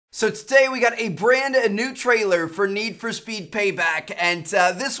So today we got a brand new trailer for Need for Speed Payback, and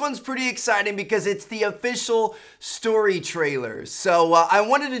this one's pretty exciting because it's the official story trailer. So I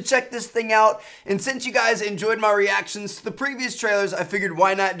wanted to check this thing out, and since you guys enjoyed my reactions to the previous trailers, I figured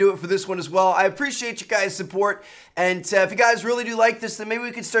why not do it for this one as well. I appreciate you guys' support, and if you guys really do like this, then maybe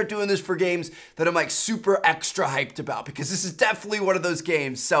we can start doing this for games that I'm like super extra hyped about, because this is definitely one of those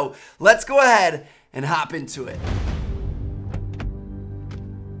games. So let's go ahead and hop into it.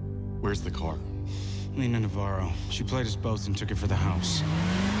 Where's the car? Lena Navarro. She played us both and took it for the house.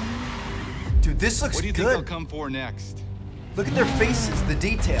 Dude, this looks good. What do you think they'll come for next? Look at their faces, the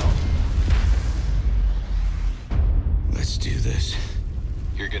detail. Let's do this.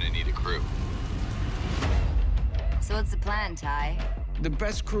 You're gonna need a crew. So what's the plan, Ty? The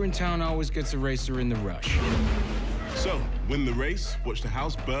best crew in town always gets a racer in the rush. So, win the race, watch the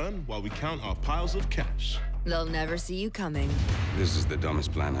house burn while we count our piles of cash. They'll never see you coming. This is the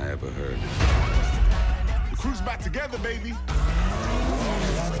dumbest plan I ever heard. The crew's back together, baby. Look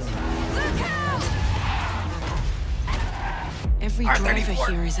out! Every R34. driver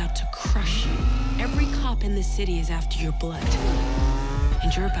here is out to crush you. Every cop in the city is after your blood.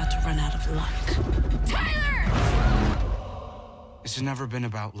 And you're about to run out of luck. Tyler! This has never been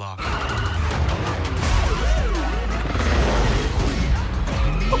about luck.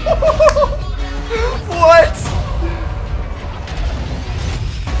 What?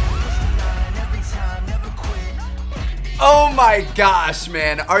 Oh my gosh,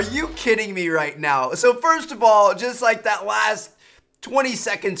 man. Are you kidding me right now? So first of all, just like that last 20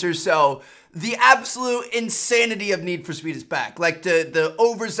 seconds or so, the absolute insanity of Need for Speed is back. Like the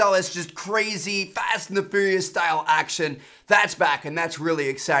overzealous, just crazy, Fast and the Furious style action, that's back, and that's really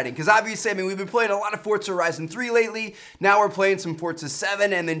exciting. Because obviously, I mean, we've been playing a lot of Forza Horizon 3 lately. Now we're playing some Forza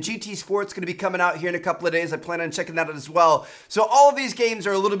 7, and then GT Sport's going to be coming out here in a couple of days. I plan on checking that out as well. So all of these games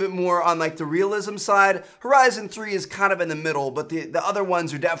are a little bit more on like the realism side. Horizon 3 is kind of in the middle, but the other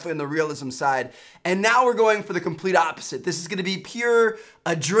ones are definitely on the realism side. And now we're going for the complete opposite. This is going to be pure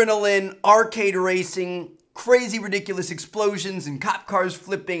adrenaline, arcade racing, crazy ridiculous explosions and cop cars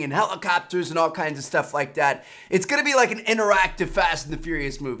flipping and helicopters and all kinds of stuff like that. It's going to be like an interactive Fast and the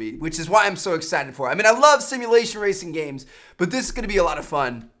Furious movie, which is why I'm so excited for it. I mean, I love simulation racing games, but this is going to be a lot of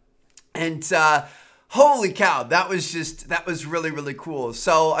fun. And holy cow, that was really, really cool.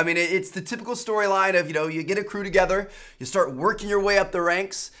 So, I mean, it's the typical storyline of, you know, you get a crew together, you start working your way up the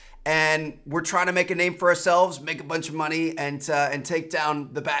ranks, and we're trying to make a name for ourselves, make a bunch of money, and take down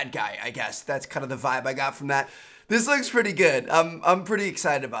the bad guy, I guess. That's kind of the vibe I got from that. This looks pretty good. I'm pretty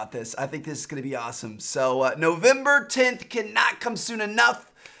excited about this. I think this is going to be awesome. So November 10th cannot come soon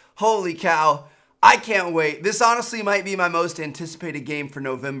enough. Holy cow. I can't wait. This honestly might be my most anticipated game for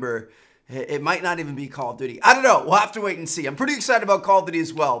November. It might not even be Call of Duty. I don't know. We'll have to wait and see. I'm pretty excited about Call of Duty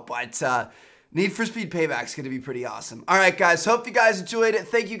as well, but Need for Speed Payback is going to be pretty awesome. All right, guys. Hope you guys enjoyed it.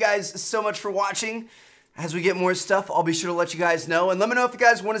 Thank you guys so much for watching. As we get more stuff, I'll be sure to let you guys know. And let me know if you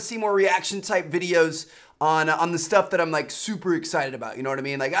guys want to see more reaction type videos on the stuff that I'm like super excited about. You know what I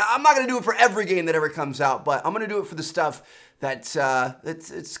mean? Like, I'm not going to do it for every game that ever comes out, but I'm going to do it for the stuff that's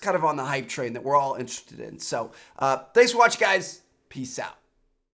it's kind of on the hype train that we're all interested in. So thanks for watching, guys. Peace out.